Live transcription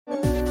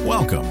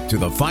Welcome to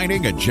the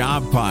Finding a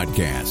Job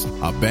podcast,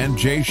 a Ben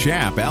J.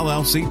 Schaap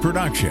LLC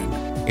production.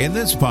 In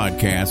this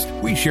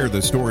podcast, we share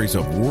the stories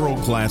of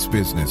world-class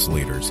business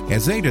leaders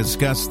as they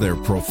discuss their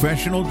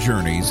professional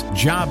journeys,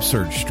 job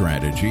search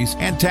strategies,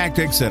 and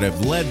tactics that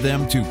have led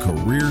them to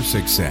career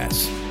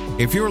success.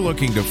 If you're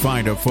looking to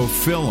find a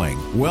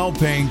fulfilling,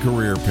 well-paying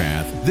career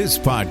path, this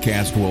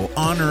podcast will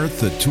unearth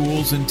the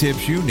tools and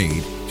tips you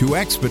need to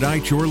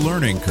expedite your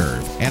learning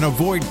curve and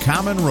avoid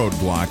common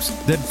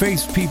roadblocks that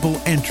face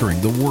people entering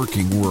the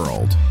working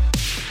world.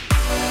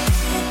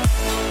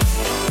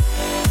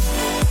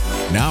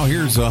 Now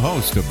here's the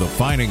host of the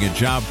Finding a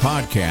Job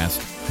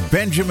podcast,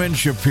 Benjamin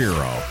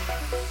Shapiro.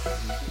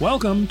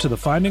 Welcome to the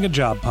Finding a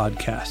Job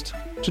podcast.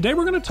 Today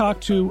we're going to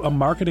talk to a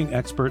marketing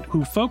expert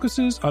who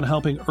focuses on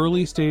helping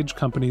early-stage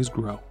companies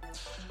grow.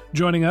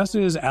 Joining us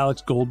is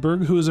Alex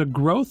Goldberg, who is a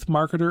growth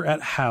marketer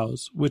at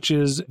Houzz, which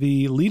is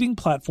the leading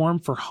platform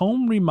for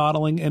home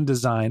remodeling and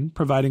design,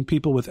 providing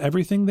people with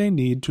everything they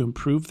need to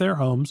improve their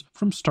homes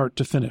from start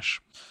to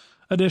finish.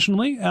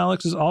 Additionally,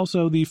 Alex is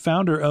also the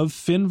founder of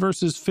Fin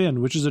vs.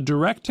 Fin, which is a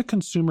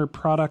direct-to-consumer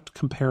product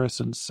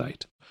comparison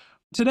site.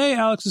 Today,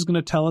 Alex is going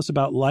to tell us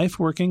about life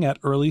working at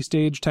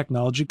early-stage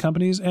technology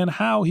companies and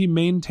how he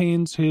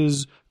maintains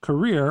his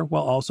career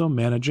while also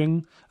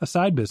managing a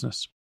side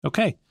business.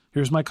 Okay,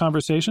 here's my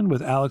conversation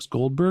with Alex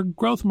Goldberg,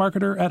 growth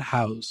marketer at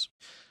Houzz.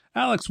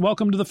 Alex,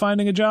 welcome to the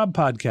Finding a Job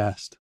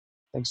podcast.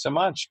 Thanks so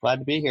much. Glad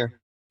to be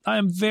here. I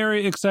am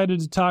very excited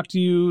to talk to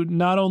you,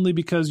 not only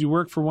because you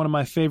work for one of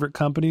my favorite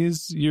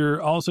companies, you're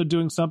also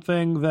doing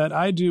something that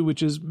I do,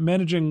 which is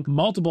managing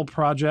multiple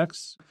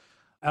projects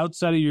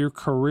outside of your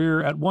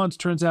career at once.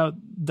 Turns out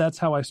that's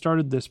how I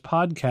started this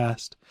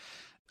podcast.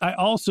 I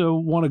also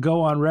want to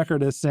go on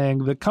record as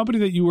saying the company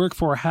that you work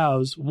for,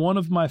 Houzz, one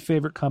of my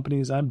favorite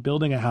companies. I'm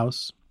building a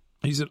house.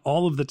 I use it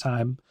all of the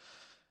time.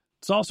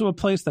 It's also a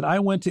place that I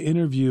went to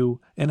interview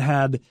and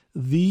had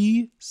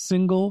the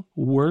single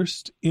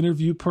worst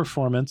interview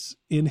performance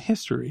in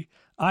history.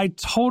 I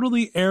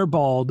totally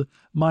airballed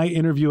my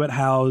interview at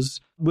Houzz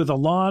with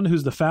Alon,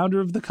 who's the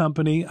founder of the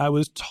company. I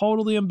was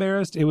totally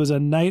embarrassed. It was a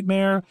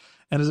nightmare.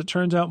 And as it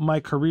turns out, my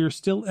career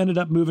still ended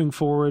up moving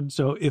forward.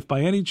 So if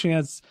by any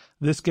chance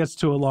this gets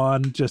to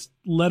Alon, just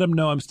let him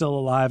know I'm still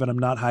alive and I'm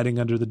not hiding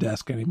under the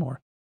desk anymore.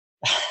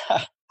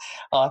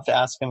 I'll have to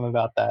ask him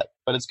about that.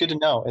 But it's good to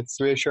know. It's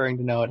reassuring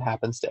to know it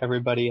happens to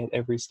everybody at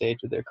every stage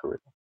of their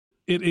career.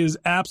 It is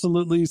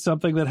absolutely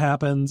something that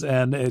happens,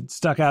 and it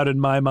stuck out in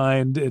my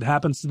mind. It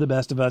happens to the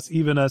best of us.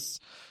 Even us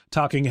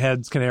talking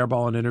heads can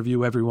airball an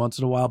interview every once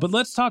in a while. But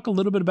let's talk a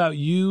little bit about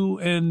you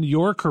and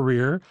your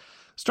career.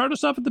 Start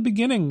us off at the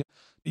beginning.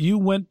 You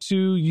went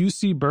to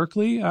UC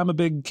Berkeley. I'm a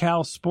big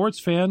Cal sports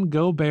fan.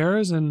 Go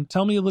Bears. And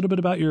tell me a little bit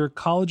about your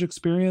college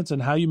experience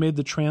and how you made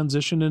the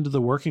transition into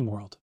the working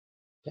world.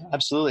 Yeah,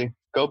 absolutely.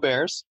 Go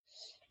Bears.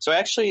 So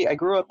I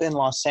grew up in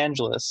Los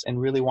Angeles and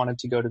really wanted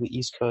to go to the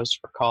East Coast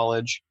for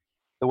college.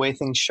 The way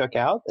things shook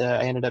out,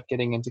 I ended up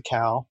getting into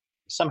Cal.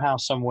 Somehow,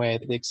 some way,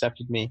 they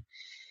accepted me.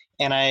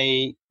 And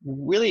I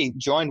really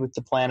joined with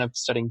the plan of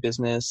studying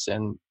business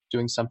and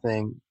doing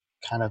something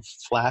kind of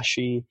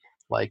flashy,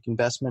 like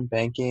investment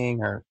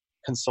banking or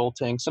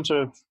consulting, some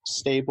sort of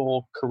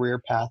stable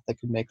career path that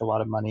could make a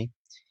lot of money.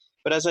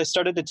 But as I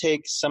started to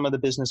take some of the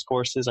business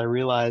courses, I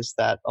realized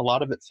that a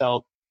lot of it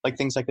felt like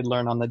things I could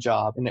learn on the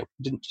job, and it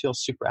didn't feel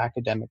super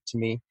academic to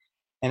me.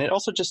 And it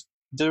also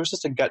there was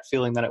just a gut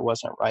feeling that it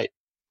wasn't right.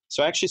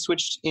 So I actually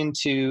switched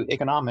into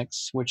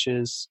economics, which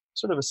is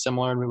sort of a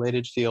similar and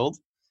related field,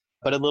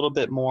 but a little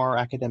bit more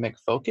academic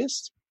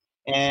focused,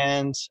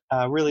 and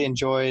really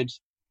enjoyed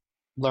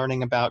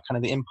learning about kind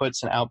of the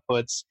inputs and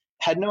outputs.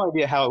 Had no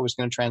idea how it was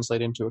going to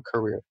translate into a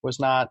career. It was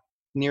not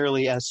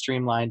nearly as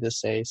streamlined as,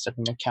 say,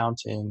 studying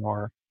accounting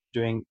or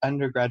doing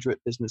undergraduate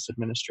business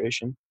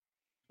administration.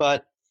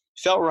 But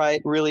felt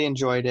right, really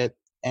enjoyed it.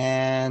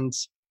 And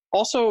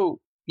also,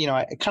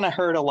 I kind of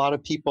heard a lot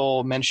of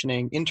people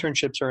mentioning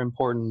internships are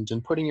important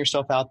and putting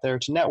yourself out there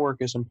to network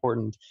is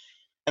important.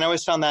 And I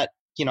always found that,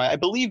 I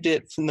believed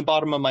it from the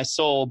bottom of my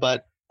soul,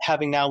 but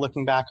now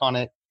looking back on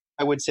it,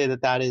 I would say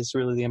that is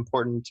really the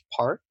important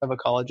part of a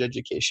college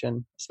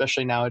education,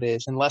 especially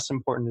nowadays, and less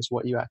important is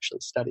what you actually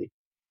study.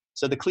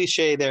 So the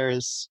cliche there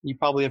is, you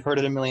probably have heard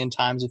it a million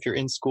times if you're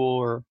in school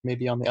or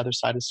maybe on the other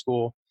side of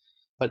school,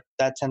 but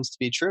that tends to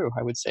be true,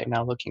 I would say,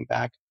 now looking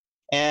back.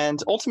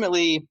 And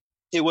ultimately,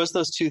 it was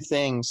those two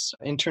things,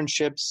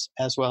 internships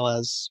as well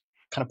as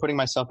kind of putting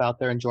myself out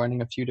there and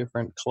joining a few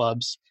different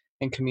clubs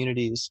and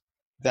communities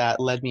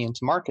that led me into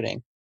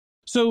marketing.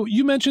 So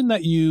you mentioned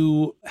that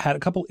you had a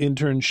couple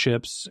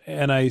internships,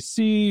 and I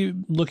see,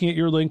 looking at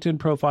your LinkedIn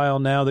profile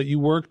now, that you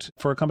worked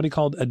for a company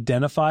called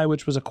Identify,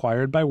 which was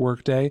acquired by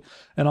Workday,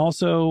 and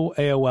also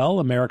AOL,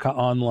 America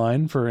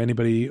Online, for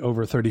anybody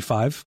over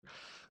 35.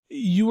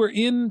 You were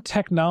in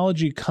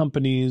technology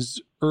companies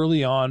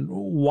early on.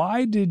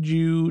 Why did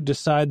you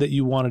decide that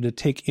you wanted to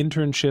take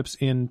internships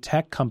in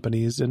tech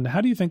companies, and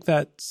how do you think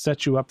that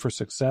sets you up for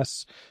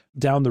success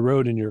down the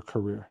road in your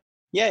career?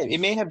 Yeah, it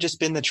may have just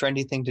been the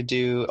trendy thing to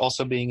do.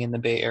 Also, being in the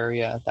Bay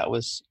Area, that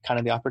was kind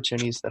of the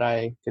opportunities that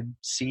I could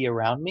see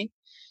around me.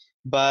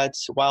 But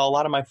while a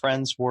lot of my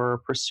friends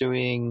were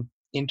pursuing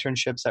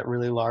internships at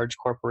really large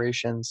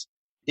corporations,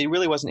 it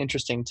really wasn't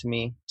interesting to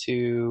me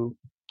to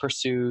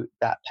pursue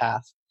that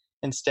path.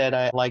 Instead,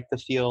 I liked the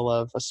feel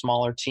of a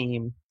smaller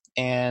team.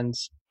 And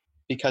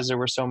because there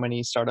were so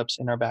many startups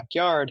in our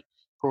backyard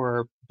who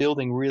were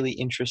building really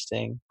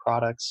interesting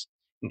products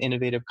and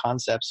innovative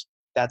concepts,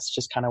 that's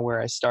just kind of where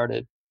I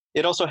started.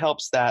 It also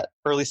helps that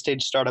early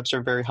stage startups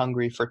are very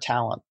hungry for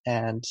talent.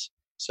 And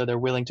so they're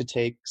willing to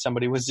take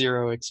somebody with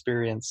zero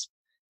experience.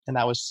 And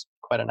that was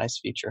quite a nice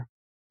feature.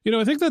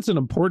 I think that's an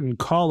important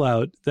call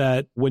out,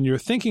 that when you're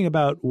thinking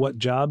about what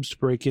jobs to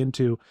break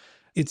into,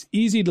 it's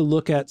easy to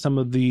look at some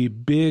of the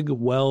big,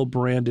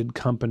 well-branded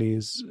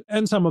companies,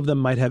 and some of them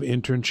might have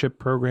internship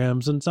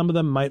programs, and some of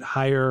them might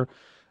hire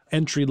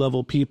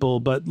entry-level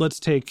people. But let's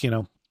take,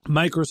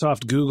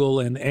 Microsoft, Google,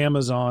 and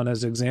Amazon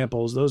as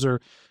examples. Those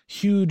are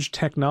huge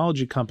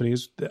technology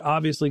companies that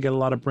obviously get a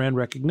lot of brand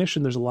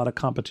recognition. There's a lot of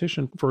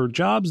competition for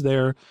jobs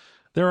there.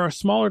 There are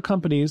smaller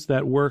companies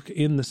that work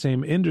in the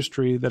same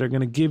industry that are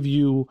going to give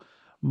you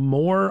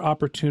more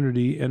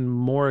opportunity and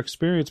more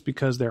experience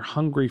because they're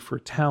hungry for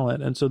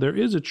talent. And so there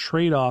is a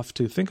trade-off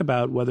to think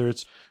about, whether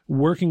it's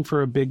working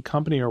for a big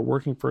company or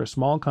working for a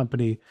small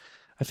company.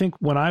 I think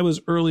when I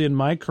was early in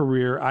my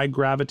career, I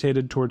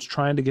gravitated towards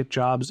trying to get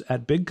jobs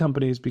at big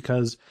companies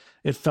because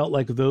it felt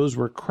like those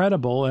were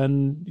credible.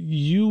 And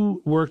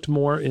you worked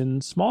more in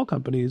small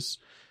companies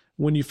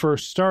when you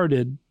first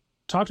started.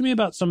 Talk to me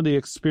about some of the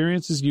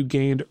experiences you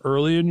gained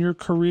early in your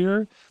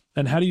career,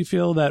 and how do you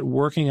feel that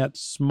working at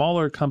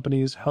smaller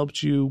companies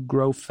helped you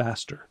grow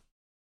faster?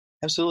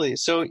 Absolutely.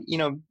 So,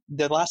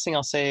 the last thing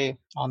I'll say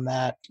on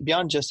that,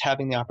 beyond just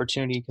having the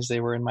opportunity because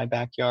they were in my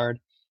backyard,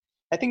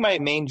 I think my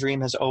main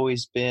dream has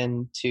always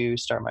been to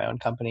start my own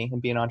company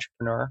and be an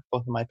entrepreneur.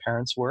 Both of my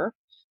parents were.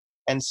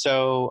 And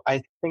so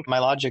I think my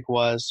logic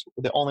was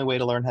the only way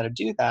to learn how to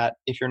do that,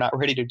 if you're not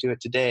ready to do it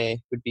today,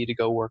 would be to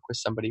go work with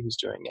somebody who's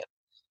doing it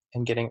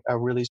and getting a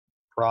really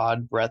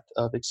broad breadth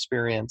of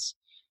experience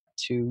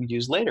to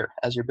use later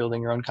as you're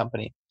building your own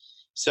company.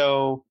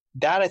 So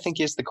that, I think,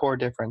 is the core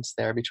difference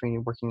there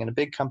between working in a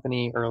big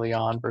company early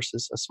on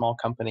versus a small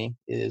company,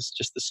 is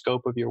just the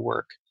scope of your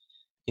work.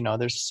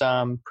 There's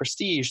some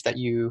prestige that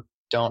you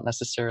don't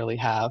necessarily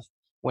have.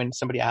 When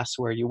somebody asks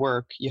where you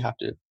work, you have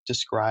to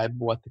describe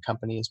what the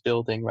company is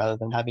building rather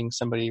than having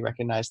somebody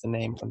recognize the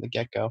name from the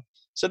get-go.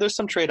 So there's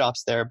some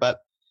trade-offs there. But,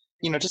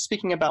 just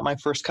speaking about my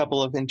first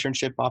couple of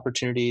internship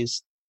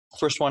opportunities,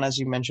 first one, as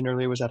you mentioned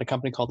earlier, was at a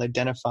company called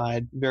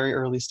Identified, very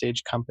early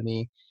stage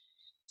company.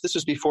 This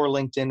was before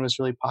LinkedIn was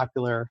really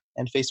popular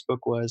and Facebook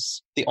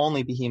was the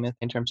only behemoth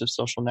in terms of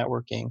social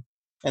networking.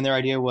 And their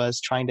idea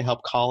was trying to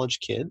help college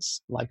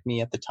kids like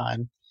me at the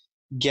time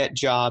get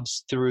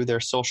jobs through their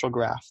social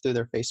graph, through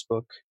their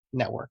Facebook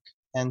network.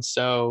 And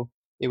so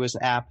it was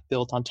an app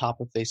built on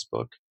top of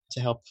Facebook to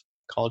help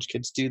college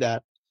kids do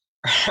that.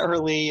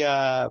 Early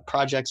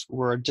projects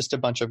were just a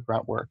bunch of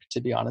grunt work,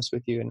 to be honest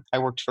with you. And I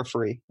worked for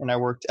free, and I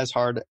worked as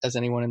hard as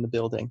anyone in the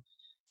building.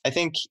 I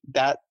think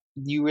that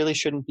you really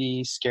shouldn't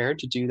be scared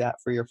to do that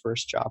for your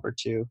first job or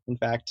two. In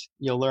fact,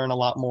 you'll learn a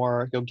lot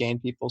more. You'll gain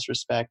people's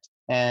respect.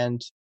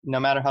 And no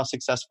matter how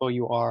successful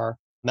you are,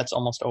 that's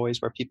almost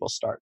always where people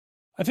start.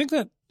 I think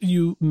that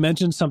you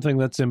mentioned something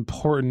that's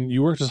important.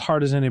 You worked as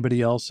hard as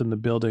anybody else in the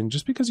building.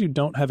 Just because you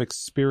don't have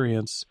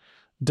experience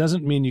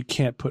doesn't mean you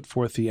can't put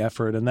forth the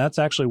effort. And that's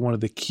actually one of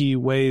the key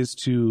ways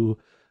to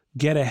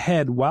get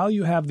ahead while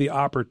you have the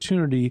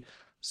opportunity.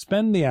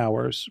 Spend the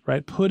hours,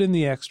 right? Put in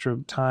the extra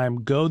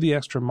time, go the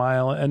extra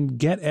mile, and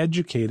get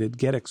educated,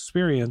 get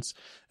experience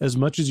as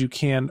much as you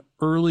can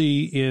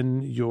early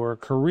in your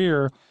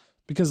career.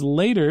 Because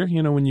later,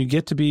 when you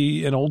get to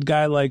be an old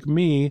guy like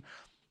me,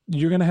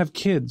 you're going to have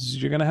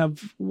kids, you're going to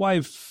have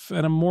wife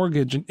and a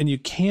mortgage, and you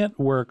can't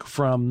work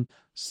from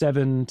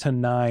 7 to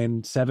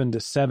 9, 7 to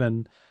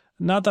 7.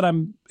 Not that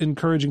I'm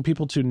encouraging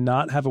people to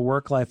not have a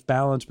work-life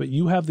balance, but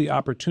you have the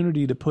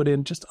opportunity to put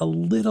in just a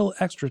little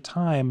extra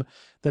time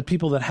that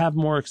people that have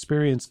more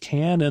experience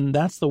can, and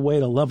that's the way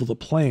to level the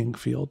playing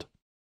field.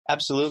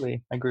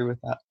 Absolutely. I agree with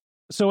that.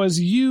 So as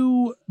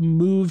you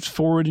moved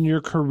forward in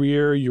your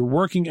career, you're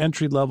working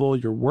entry level,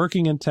 you're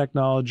working in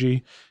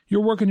technology,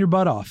 you're working your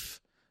butt off.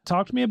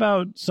 Talk to me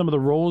about some of the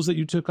roles that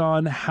you took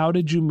on. How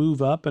did you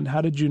move up, and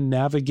how did you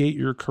navigate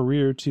your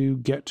career to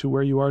get to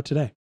where you are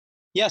today?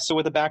 Yeah, so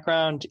with a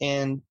background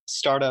in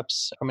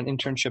startups from an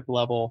internship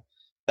level,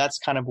 that's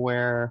kind of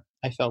where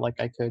I felt like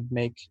I could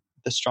make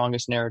the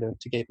strongest narrative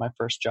to get my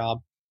first job.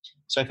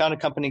 So I found a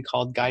company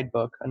called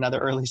Guidebook, another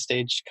early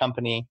stage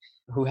company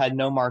who had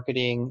no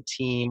marketing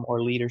team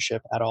or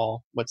leadership at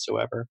all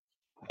whatsoever.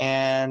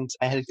 And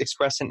I had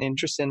expressed an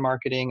interest in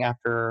marketing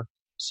after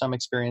some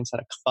experience at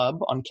a club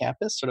on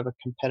campus, sort of a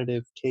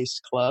competitive case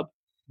club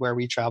where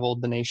we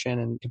traveled the nation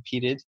and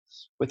competed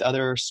with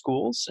other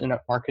schools in a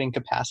marketing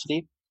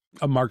capacity.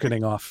 A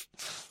marketing off.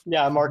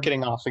 Yeah,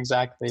 marketing off,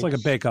 exactly. It's like a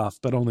bake-off,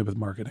 but only with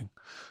marketing.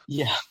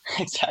 Yeah,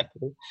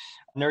 exactly.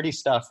 Nerdy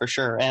stuff for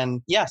sure.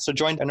 And yeah, so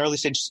joined an early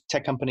stage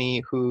tech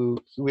company who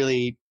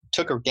really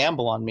took a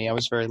gamble on me. I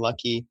was very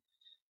lucky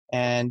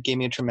and gave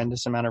me a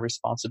tremendous amount of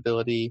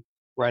responsibility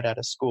right out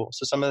of school.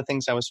 So some of the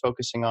things I was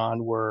focusing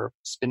on were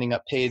spinning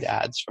up paid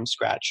ads from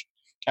scratch.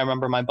 I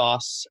remember my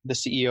boss, the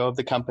CEO of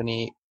the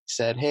company,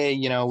 said, hey,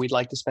 we'd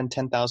like to spend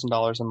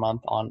 $10,000 a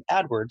month on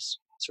AdWords,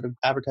 sort of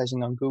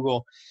advertising on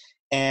Google.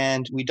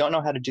 And we don't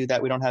know how to do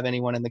that. We don't have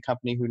anyone in the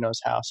company who knows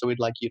how. So we'd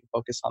like you to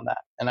focus on that.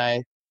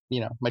 And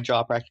my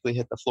jaw practically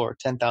hit the floor.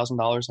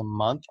 $10,000 a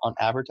month on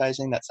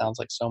advertising? That sounds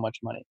like so much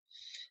money.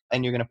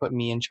 And you're going to put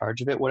me in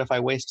charge of it? What if I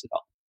waste it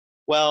all?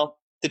 Well,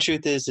 the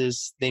truth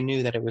is they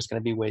knew that it was going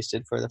to be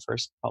wasted for the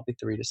first probably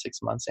 3 to 6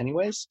 months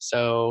anyways.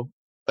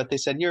 But they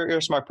said, you're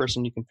a smart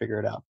person. You can figure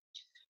it out.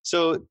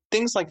 So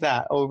things like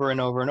that over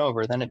and over and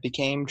over. Then it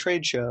became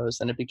trade shows.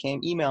 Then it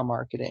became email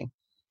marketing.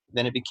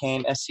 Then it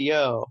became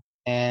SEO.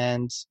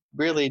 And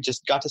really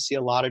just got to see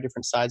a lot of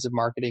different sides of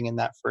marketing in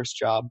that first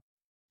job.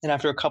 And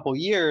after a couple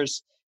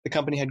years, the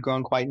company had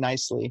grown quite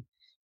nicely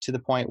to the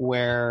point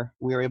where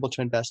we were able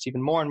to invest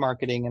even more in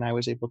marketing, and I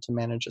was able to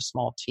manage a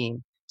small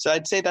team. So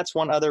I'd say that's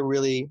one other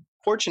really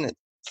fortunate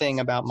thing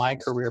about my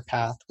career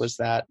path was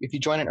that if you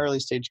join an early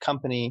stage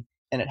company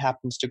and it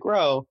happens to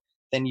grow,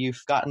 then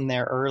you've gotten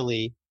there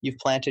early, you've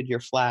planted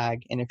your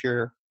flag. And if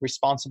you're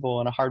responsible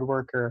and a hard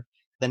worker,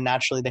 then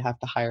naturally they have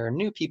to hire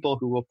new people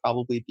who will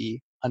probably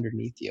be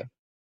underneath you.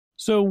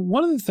 So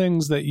one of the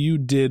things that you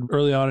did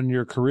early on in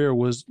your career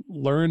was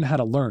learn how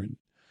to learn.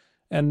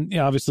 And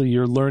obviously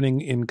you're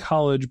learning in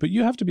college, but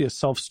you have to be a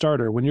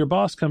self-starter. When your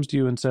boss comes to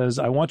you and says,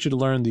 I want you to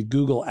learn the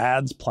Google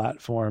Ads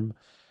platform,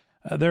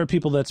 there are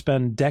people that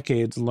spend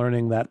decades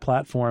learning that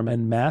platform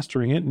and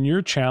mastering it, and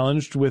you're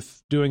challenged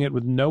with doing it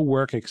with no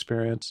work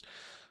experience.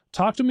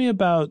 Talk to me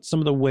about some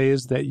of the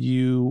ways that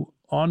you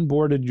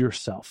onboarded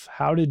yourself.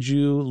 How did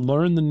you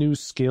learn the new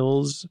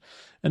skills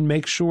and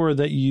make sure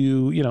that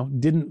you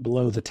didn't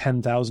blow the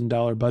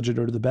 $10,000 budget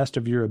or to the best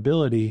of your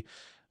ability,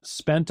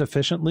 spent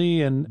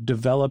efficiently and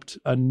developed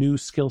a new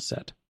skill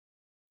set?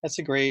 That's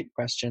a great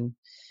question.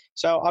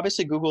 So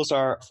obviously Google's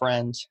our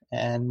friend,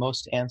 and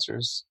most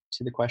answers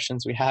to the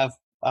questions we have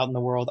out in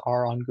the world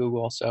are on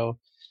Google. So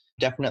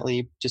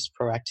definitely just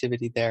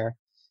proactivity there.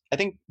 I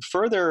think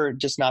further,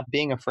 just not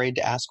being afraid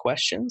to ask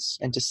questions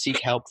and to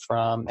seek help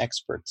from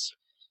experts.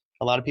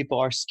 A lot of people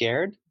are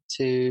scared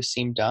to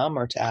seem dumb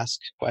or to ask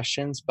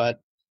questions,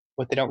 but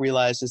what they don't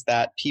realize is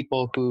that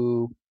people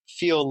who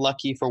feel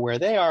lucky for where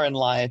they are in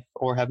life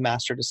or have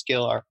mastered a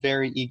skill are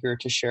very eager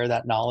to share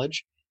that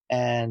knowledge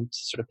and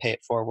sort of pay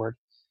it forward.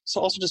 So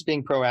also just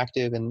being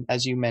proactive. And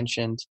as you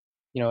mentioned,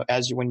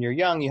 when you're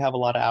young, you have a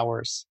lot of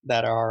hours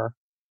that are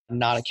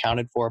not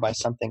accounted for by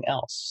something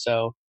else.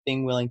 So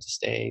being willing to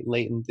stay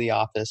late in the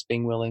office,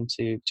 being willing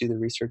to do the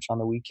research on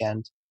the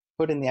weekend,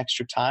 put in the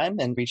extra time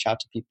and reach out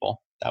to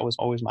people. That was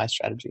always my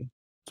strategy.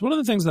 It's one of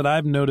the things that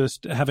I've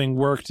noticed, having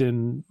worked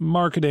in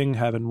marketing,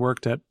 having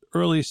worked at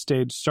early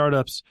stage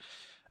startups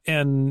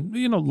and,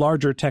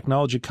 larger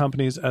technology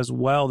companies as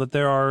well, that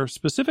there are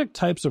specific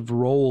types of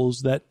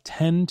roles that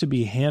tend to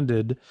be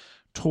handed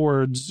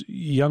towards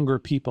younger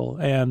people.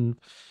 And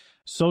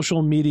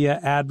social media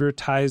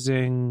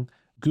advertising,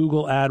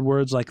 Google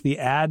AdWords, like the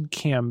ad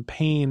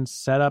campaign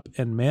setup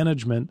and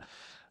management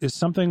is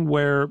something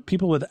where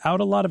people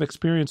without a lot of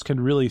experience can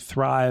really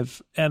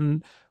thrive.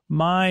 And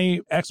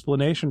my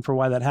explanation for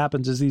why that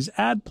happens is these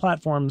ad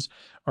platforms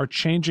are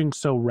changing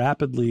so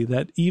rapidly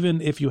that even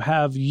if you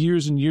have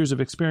years and years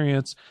of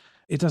experience,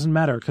 it doesn't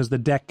matter because the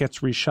deck gets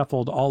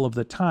reshuffled all of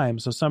the time.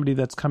 So somebody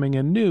that's coming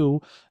in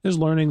new is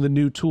learning the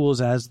new tools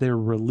as they're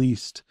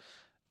released.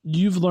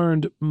 You've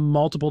learned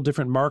multiple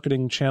different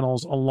marketing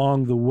channels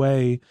along the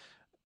way.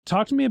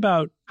 Talk to me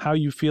about how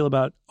you feel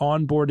about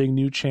onboarding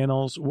new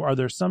channels. Are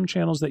there some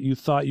channels that you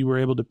thought you were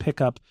able to pick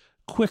up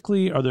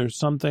quickly? Are there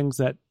some things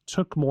that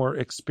took more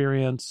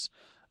experience,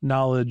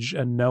 knowledge,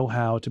 and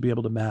know-how to be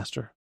able to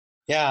master?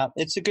 Yeah,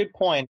 it's a good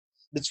point.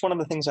 It's one of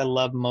the things I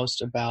love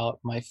most about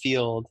my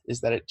field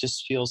is that it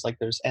just feels like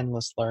there's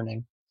endless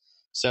learning.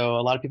 So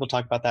a lot of people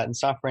talk about that in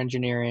software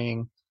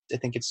engineering. I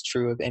think it's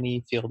true of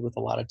any field with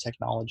a lot of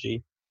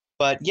technology.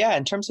 But yeah,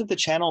 in terms of the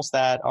channels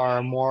that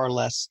are more or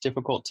less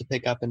difficult to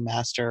pick up and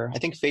master, I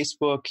think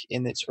Facebook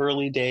in its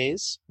early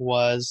days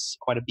was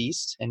quite a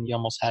beast, and you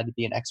almost had to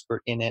be an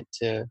expert in it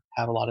to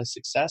have a lot of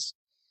success.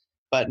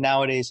 But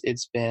nowadays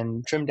it's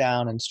been trimmed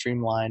down and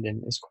streamlined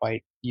and is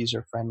quite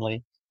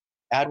user-friendly.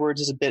 AdWords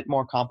is a bit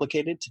more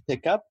complicated to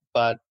pick up,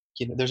 but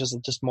there's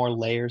just more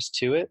layers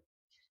to it.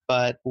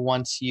 But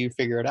once you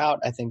figure it out,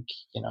 I think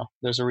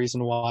there's a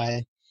reason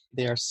why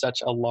they are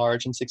such a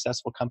large and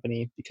successful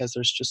company, because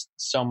there's just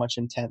so much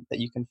intent that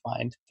you can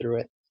find through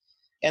it.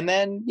 And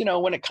then,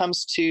 when it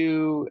comes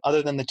to,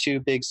 other than the two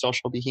big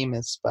social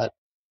behemoths, but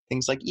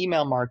things like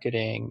email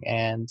marketing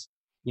and,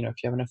 if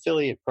you have an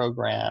affiliate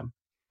program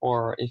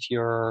or if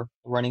you're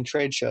running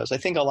trade shows, I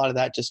think a lot of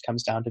that just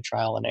comes down to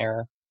trial and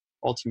error.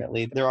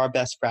 Ultimately, there are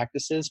best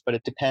practices, but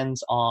it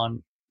depends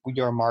on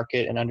your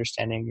market and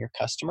understanding your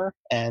customer,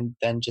 and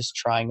then just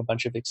trying a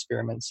bunch of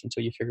experiments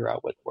until you figure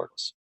out what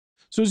works.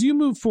 So as you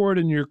move forward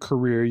in your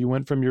career, you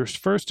went from your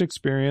first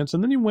experience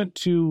and then you went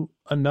to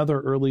another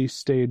early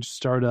stage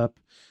startup.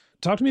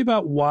 Talk to me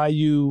about why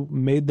you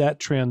made that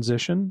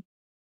transition.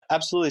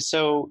 Absolutely.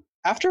 So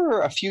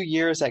after a few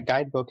years at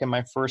Guidebook in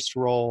my first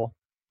role,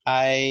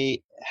 I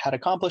had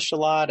accomplished a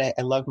lot. I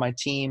loved my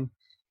team,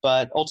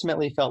 but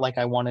ultimately felt like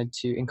I wanted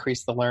to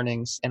increase the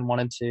learnings and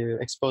wanted to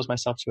expose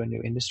myself to a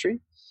new industry.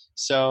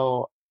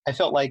 So I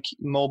felt like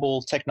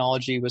mobile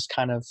technology was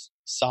kind of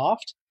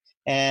soft,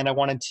 and I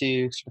wanted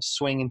to sort of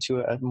swing into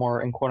a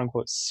more, in quote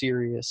unquote,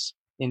 serious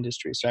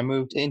industry. So I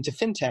moved into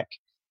fintech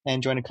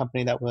and joined a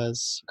company that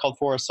was called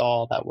For Us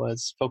All, that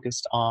was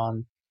focused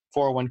on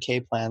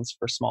 401k plans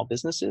for small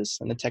businesses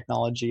and the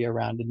technology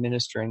around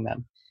administering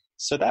them.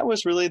 So that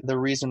was really the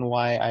reason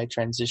why I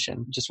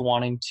transitioned, just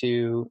wanting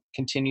to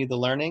continue the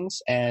learnings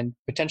and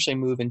potentially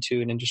move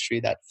into an industry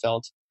that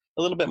felt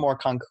a little bit more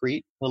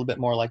concrete, a little bit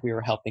more like we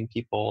were helping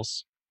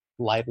people's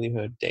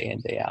livelihood day in,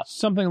 day out.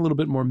 Something a little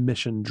bit more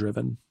mission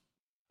driven.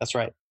 That's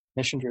right.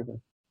 Mission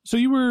driven. So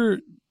you were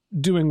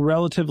doing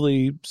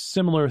relatively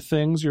similar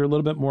things. You're a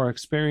little bit more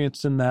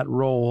experienced in that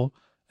role.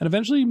 And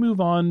eventually you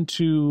move on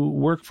to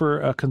work for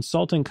a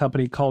consulting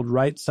company called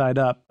Right Side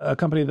Up, a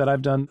company that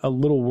I've done a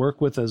little work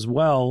with as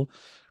well.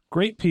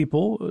 Great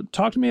people.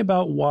 Talk to me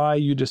about why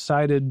you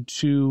decided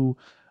to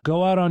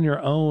go out on your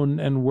own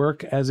and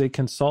work as a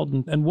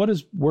consultant. And what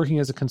does working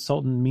as a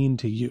consultant mean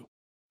to you?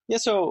 Yeah,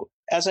 so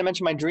as I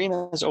mentioned, my dream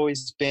has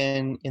always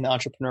been in the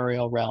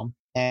entrepreneurial realm.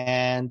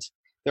 And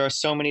there are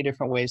so many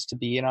different ways to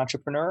be an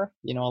entrepreneur.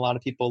 You know, a lot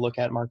of people look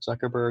at Mark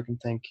Zuckerberg and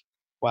think,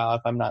 wow,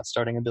 if I'm not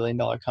starting $1 billion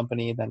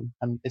company, then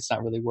it's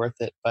not really worth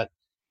it. But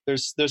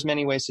there's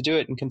many ways to do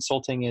it, and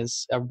consulting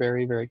is a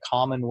very, very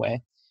common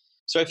way.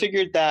 So I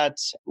figured that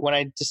when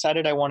I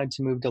decided I wanted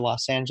to move to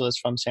Los Angeles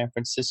from San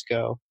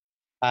Francisco,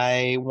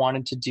 I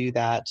wanted to do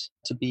that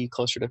to be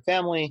closer to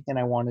family, and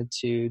I wanted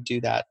to do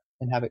that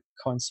and have it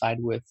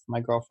coincide with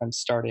my girlfriend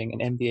starting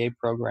an MBA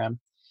program.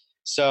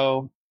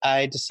 So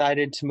I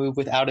decided to move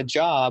without a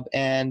job,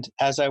 and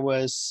as I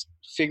was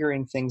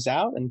figuring things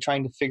out and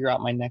trying to figure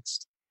out my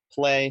next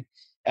play,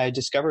 I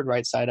discovered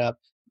Right Side Up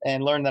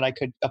and learned that I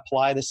could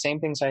apply the same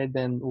things I had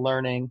been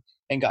learning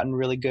and gotten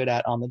really good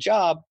at on the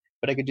job,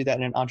 but I could do that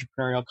in an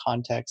entrepreneurial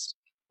context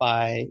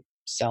by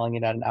selling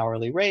it at an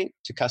hourly rate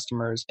to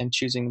customers and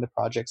choosing the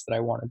projects that I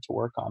wanted to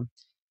work on.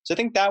 So I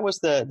think that was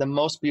the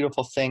most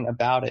beautiful thing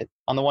about it.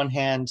 On the one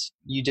hand,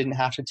 you didn't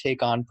have to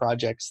take on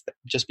projects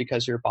just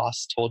because your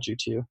boss told you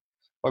to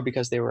or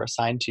because they were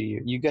assigned to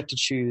you. You get to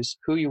choose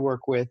who you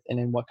work with and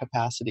in what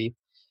capacity.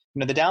 You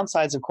know, the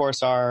downsides, of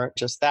course, are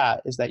just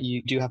that, is that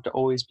you do have to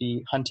always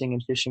be hunting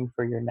and fishing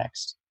for your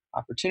next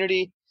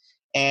opportunity.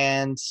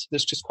 And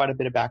there's just quite a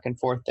bit of back and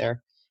forth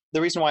there.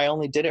 The reason why I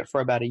only did it for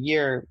about a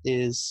year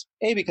is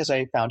because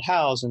I found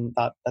Houzz and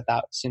thought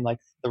that seemed like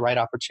the right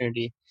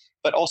opportunity,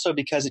 but also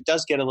because it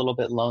does get a little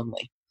bit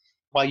lonely.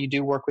 While you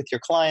do work with your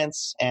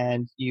clients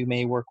and you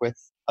may work with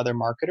other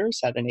marketers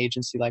at an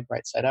agency like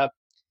Right Side Up,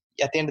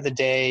 at the end of the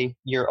day,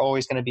 you're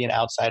always going to be an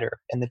outsider,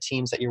 and the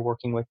teams that you're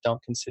working with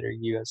don't consider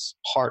you as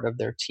part of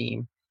their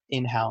team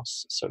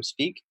in-house, so to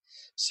speak.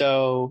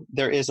 So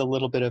there is a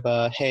little bit of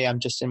a, hey, I'm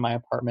just in my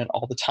apartment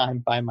all the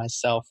time by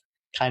myself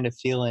kind of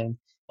feeling,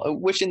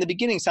 which in the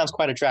beginning sounds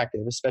quite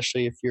attractive,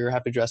 especially if you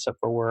have to dress up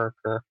for work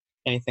or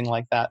anything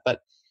like that.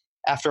 But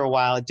after a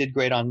while, it did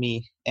grate on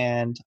me,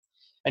 and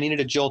I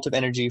needed a jolt of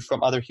energy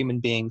from other human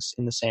beings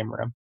in the same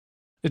room.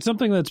 It's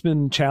something that's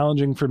been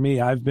challenging for me.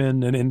 I've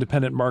been an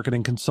independent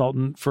marketing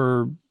consultant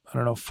for,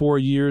 4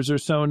 years or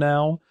so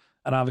now.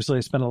 And obviously I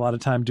spend a lot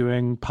of time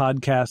doing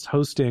podcast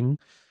hosting.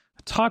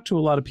 I talk to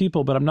a lot of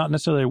people, but I'm not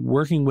necessarily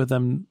working with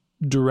them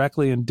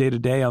directly and day to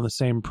day on the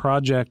same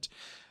project.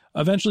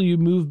 Eventually you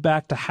move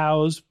back to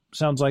Houzz.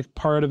 Sounds like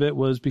part of it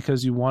was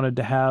because you wanted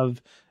to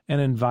have an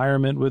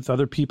environment with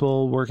other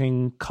people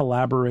working,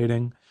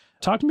 collaborating.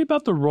 Talk to me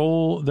about the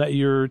role that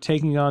you're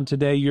taking on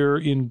today. You're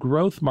in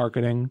growth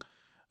marketing.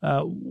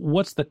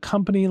 What's the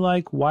company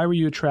like? Why were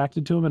you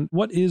attracted to them? And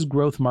what is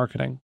growth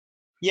marketing?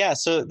 Yeah,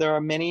 so there are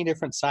many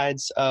different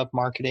sides of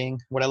marketing.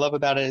 What I love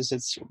about it is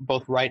it's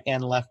both right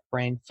and left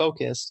brain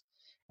focused.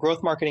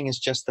 Growth marketing is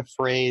just the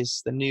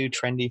phrase, the new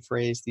trendy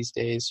phrase these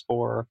days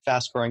for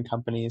fast growing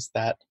companies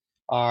that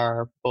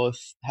are both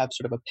have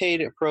sort of a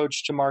paid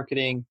approach to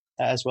marketing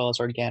as well as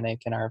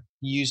organic, and are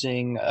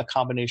using a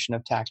combination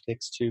of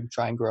tactics to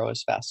try and grow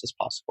as fast as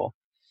possible.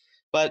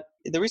 But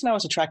the reason I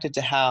was attracted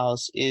to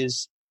Houzz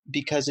is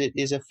because it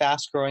is a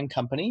fast-growing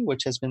company,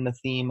 which has been the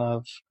theme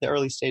of the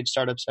early stage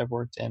startups I've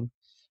worked in.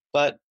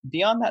 But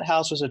beyond that,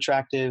 Houzz was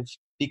attractive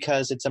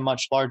because it's a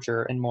much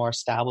larger and more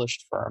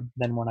established firm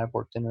than one I've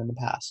worked in the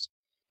past.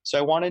 So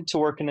I wanted to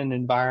work in an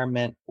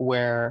environment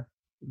where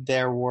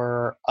there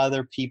were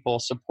other people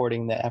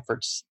supporting the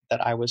efforts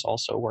that I was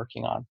also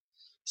working on.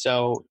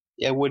 So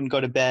I wouldn't go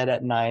to bed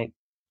at night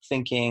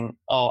thinking,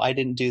 oh, I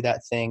didn't do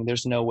that thing.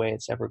 There's no way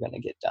it's ever going to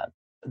get done.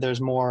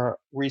 There's more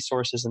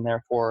resources, and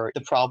therefore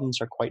the problems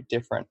are quite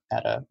different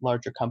at a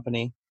larger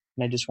company.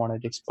 And I just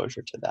wanted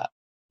exposure to that.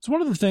 It's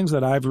one of the things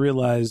that I've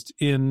realized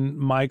in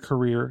my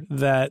career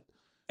that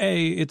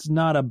it's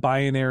not a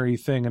binary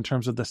thing in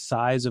terms of the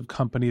size of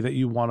company that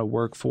you want to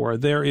work for.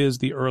 There is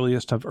the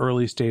earliest of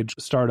early stage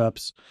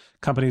startups,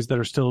 companies that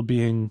are still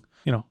being,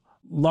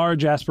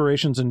 large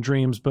aspirations and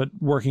dreams, but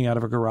working out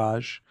of a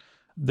garage.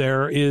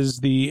 There is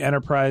the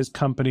enterprise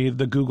company,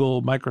 the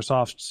Google,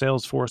 Microsoft,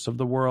 Salesforce of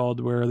the world,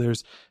 where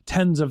there's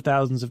tens of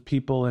thousands of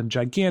people and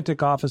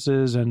gigantic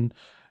offices, and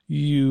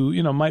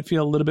you might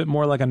feel a little bit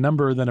more like a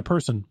number than a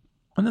person.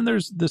 And then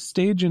there's the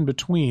stage in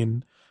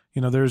between.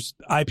 There's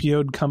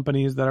IPO'd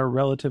companies that are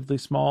relatively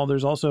small.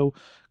 There's also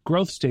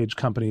growth stage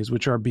companies,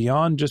 which are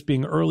beyond just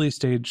being early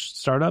stage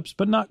startups,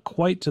 but not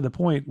quite to the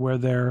point where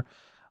they're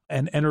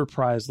an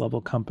enterprise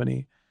level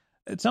company.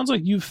 It sounds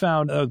like you've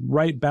found a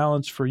right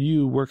balance for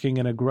you working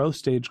in a growth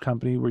stage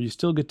company where you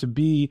still get to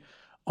be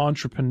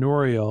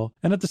entrepreneurial.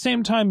 And at the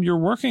same time, you're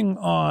working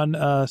on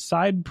a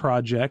side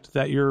project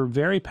that you're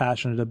very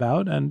passionate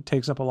about and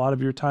takes up a lot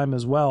of your time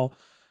as well.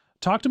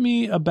 Talk to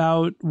me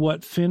about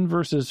what Fin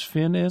versus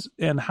Fin is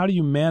and how do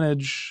you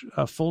manage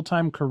a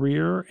full-time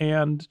career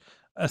and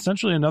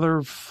essentially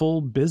another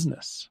full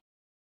business?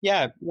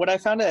 Yeah, what I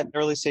found at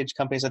early stage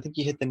companies, I think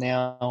you hit the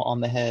nail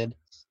on the head,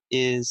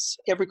 is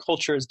every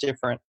culture is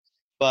different.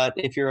 But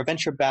if you're a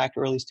venture-backed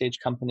early stage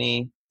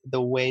company,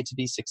 the way to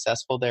be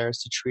successful there is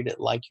to treat it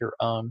like your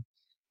own.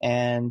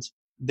 And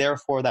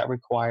therefore, that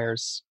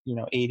requires,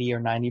 80 or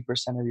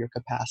 90% of your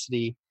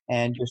capacity.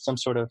 And you're some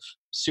sort of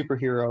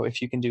superhero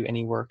if you can do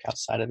any work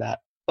outside of that.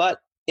 But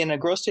in a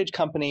growth stage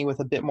company with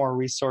a bit more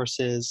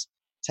resources,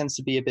 tends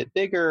to be a bit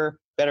bigger,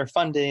 better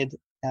funded,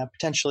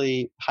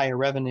 potentially higher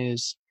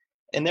revenues.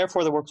 And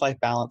therefore, the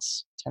work-life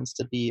balance tends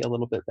to be a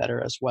little bit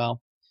better as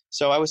well.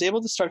 So I was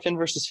able to start Fin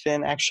versus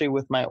Fin actually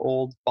with my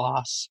old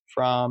boss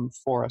from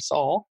For Us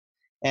All.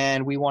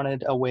 And we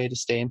wanted a way to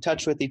stay in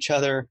touch with each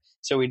other.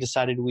 So we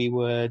decided we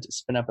would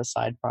spin up a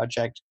side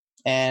project.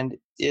 And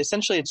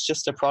essentially, it's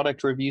just a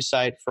product review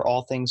site for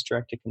all things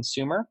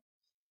direct-to-consumer.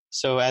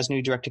 So as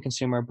new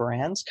direct-to-consumer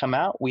brands come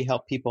out, we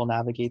help people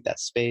navigate that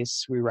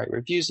space. We write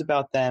reviews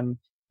about them.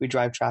 We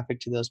drive traffic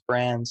to those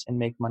brands and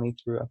make money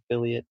through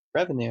affiliate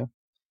revenue.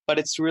 But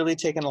it's really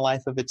taken a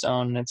life of its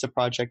own. It's a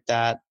project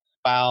that,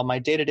 while my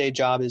day-to-day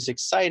job is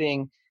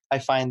exciting, I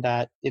find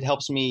that it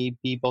helps me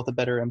be both a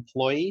better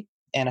employee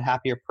and a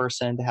happier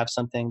person to have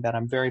something that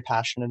I'm very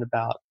passionate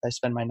about. I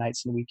spend my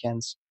nights and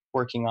weekends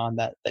working on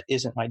that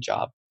isn't my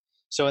job.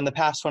 So in the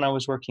past, when I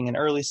was working in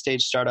early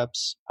stage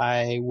startups,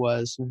 I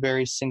was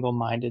very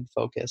single-minded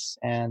focused,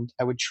 and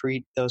I would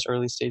treat those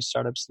early stage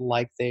startups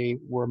like they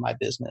were my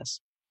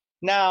business.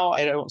 Now,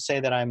 I don't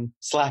say that I'm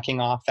slacking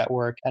off at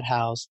work at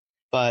Houzz,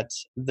 but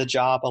the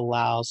job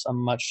allows a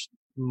much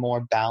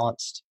more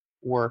balanced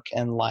work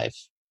and life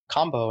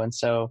combo. And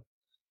so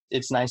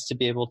it's nice to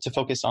be able to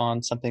focus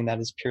on something that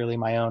is purely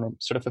my own and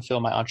sort of fulfill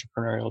my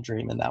entrepreneurial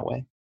dream in that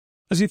way.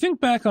 As you think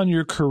back on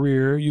your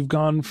career, you've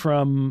gone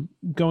from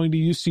going to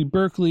UC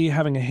Berkeley,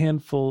 having a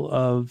handful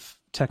of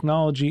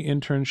technology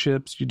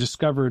internships. You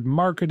discovered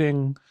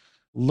marketing,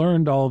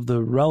 learned all of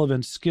the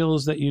relevant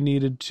skills that you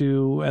needed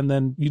to, and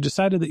then you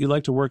decided that you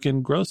like to work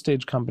in growth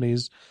stage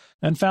companies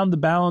and found the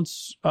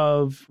balance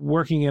of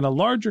working in a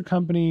larger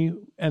company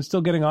and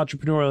still getting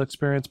entrepreneurial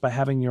experience by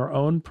having your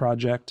own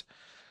project.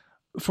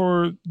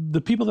 For the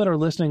people that are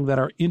listening that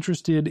are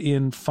interested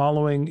in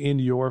following in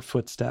your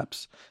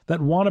footsteps, that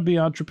want to be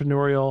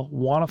entrepreneurial,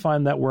 want to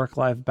find that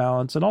work-life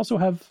balance, and also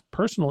have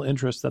personal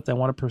interests that they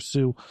want to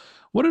pursue,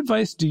 what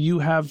advice do you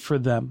have for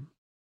them?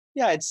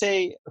 Yeah, I'd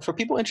say for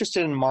people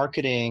interested in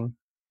marketing,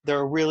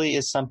 there really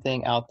is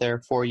something out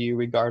there for you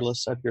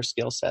regardless of your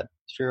skill set.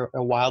 If you're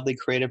a wildly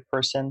creative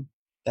person,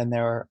 then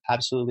there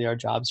absolutely are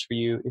jobs for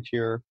you. If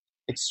you're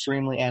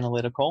extremely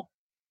analytical,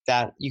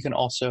 that you can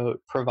also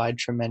provide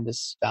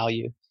tremendous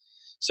value.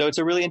 So it's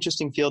a really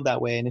interesting field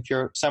that way. And if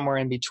you're somewhere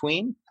in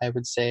between, I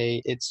would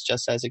say it's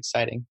just as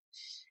exciting.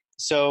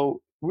 So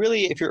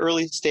really, if you're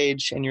early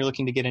stage and you're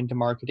looking to get into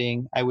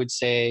marketing, I would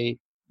say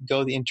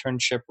go the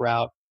internship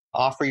route,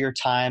 offer your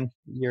time,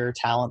 your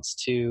talents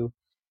to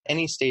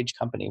any stage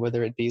company,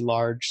 whether it be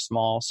large,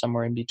 small,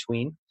 somewhere in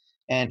between,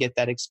 and get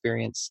that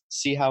experience.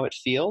 See how it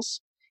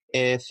feels.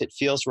 If it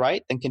feels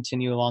right, then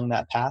continue along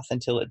that path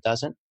until it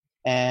doesn't,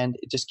 and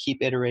just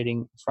keep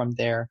iterating from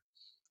there.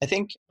 I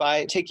think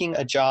by taking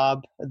a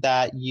job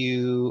that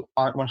you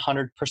aren't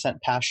 100%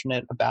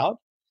 passionate about,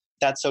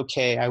 that's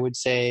okay. I would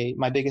say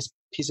my biggest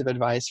piece of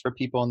advice for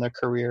people in their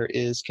career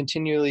is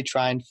continually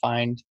try and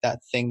find that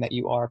thing that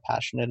you are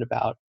passionate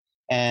about,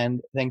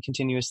 and then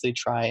continuously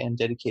try and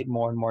dedicate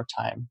more and more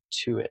time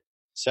to it.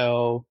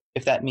 So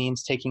if that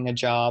means taking a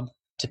job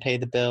to pay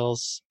the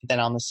bills, then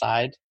on the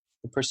side,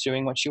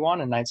 pursuing what you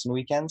want on nights and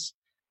weekends,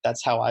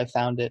 that's how I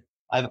found it.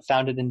 I've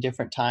found it in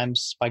different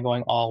times by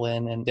going all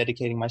in and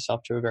dedicating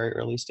myself to a very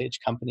early stage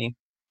company.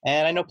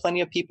 And I know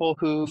plenty of people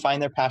who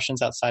find their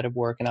passions outside of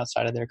work and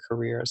outside of their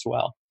career as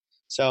well.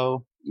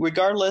 So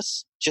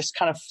regardless, just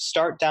kind of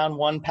start down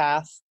one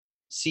path,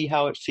 see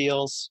how it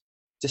feels,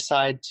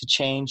 decide to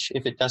change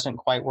if it doesn't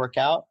quite work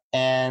out,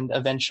 and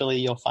eventually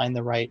you'll find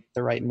the right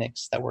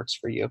mix that works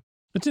for you.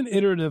 It's an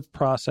iterative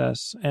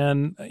process.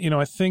 And,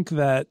 I think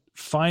that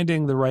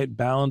finding the right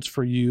balance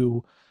for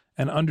you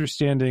and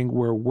understanding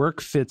where work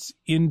fits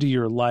into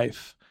your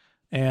life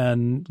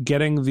and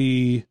getting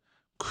the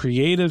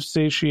creative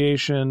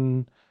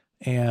satiation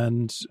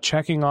and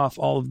checking off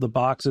all of the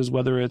boxes,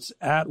 whether it's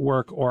at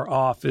work or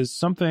off, is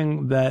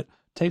something that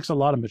takes a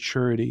lot of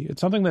maturity. It's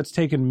something that's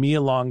taken me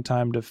a long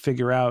time to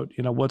figure out,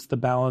 what's the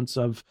balance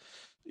of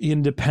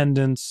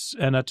independence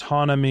and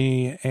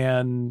autonomy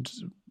and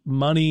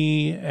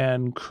money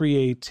and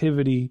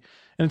creativity.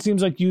 And it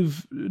seems like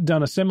you've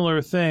done a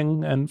similar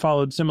thing and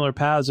followed similar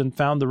paths and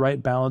found the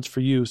right balance for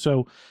you.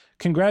 So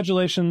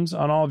congratulations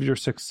on all of your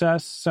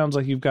success. Sounds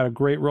like you've got a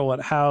great role at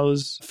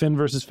Houzz. Finn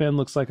versus Finn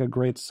looks like a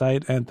great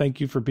site. And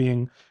thank you for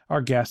being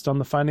our guest on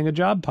the Finding a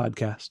Job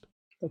podcast.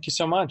 Thank you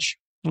so much.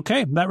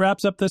 Okay, that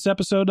wraps up this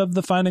episode of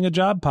the Finding a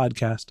Job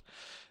podcast.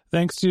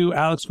 Thanks to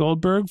Alex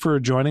Goldberg for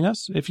joining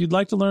us. If you'd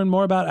like to learn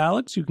more about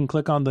Alex, you can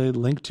click on the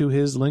link to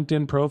his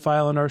LinkedIn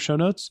profile in our show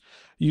notes.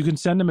 You can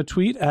send him a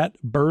tweet at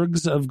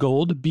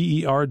bergsofgold,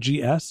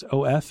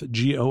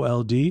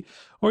 BERGSOFGOLD,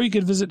 or you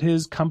could visit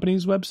his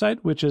company's website,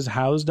 which is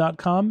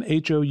houzz.com,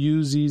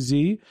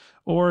 HOUZZ,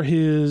 or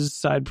his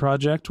side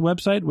project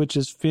website, which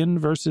is Finn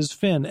versus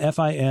Finn,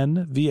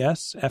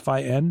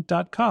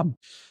 FINVSFIN.com.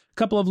 A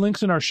couple of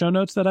links in our show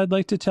notes that I'd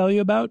like to tell you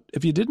about.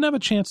 If you didn't have a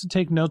chance to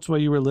take notes while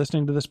you were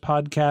listening to this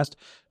podcast,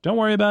 don't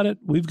worry about it.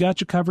 We've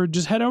got you covered.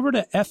 Just head over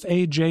to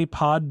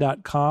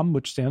fajpod.com,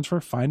 which stands for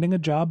Finding a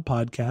Job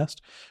Podcast,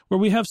 where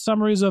we have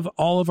summaries of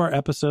all of our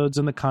episodes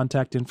and the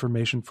contact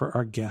information for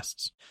our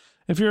guests.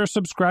 If you're a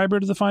subscriber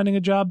to the Finding a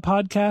Job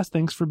podcast,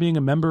 thanks for being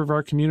a member of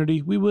our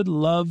community. We would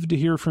love to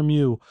hear from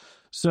you.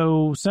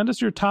 So send us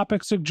your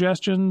topic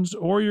suggestions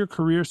or your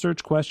career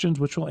search questions,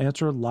 which we'll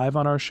answer live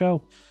on our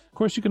show. Of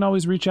course, you can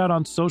always reach out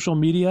on social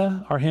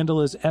media. Our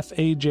handle is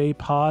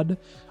FAJPod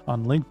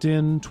on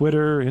LinkedIn,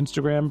 Twitter,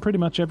 Instagram, pretty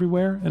much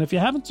everywhere. And if you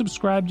haven't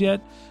subscribed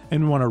yet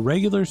and want a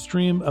regular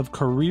stream of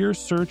career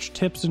search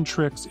tips and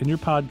tricks in your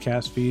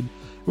podcast feed,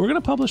 we're going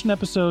to publish an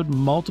episode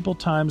multiple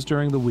times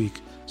during the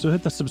week. So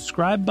hit the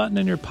subscribe button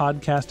in your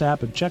podcast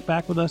app and check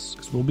back with us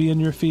because we'll be in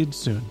your feed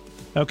soon.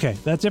 Okay,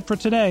 that's it for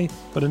today.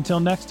 But until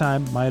next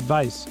time, my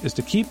advice is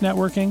to keep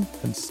networking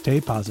and stay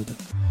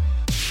positive.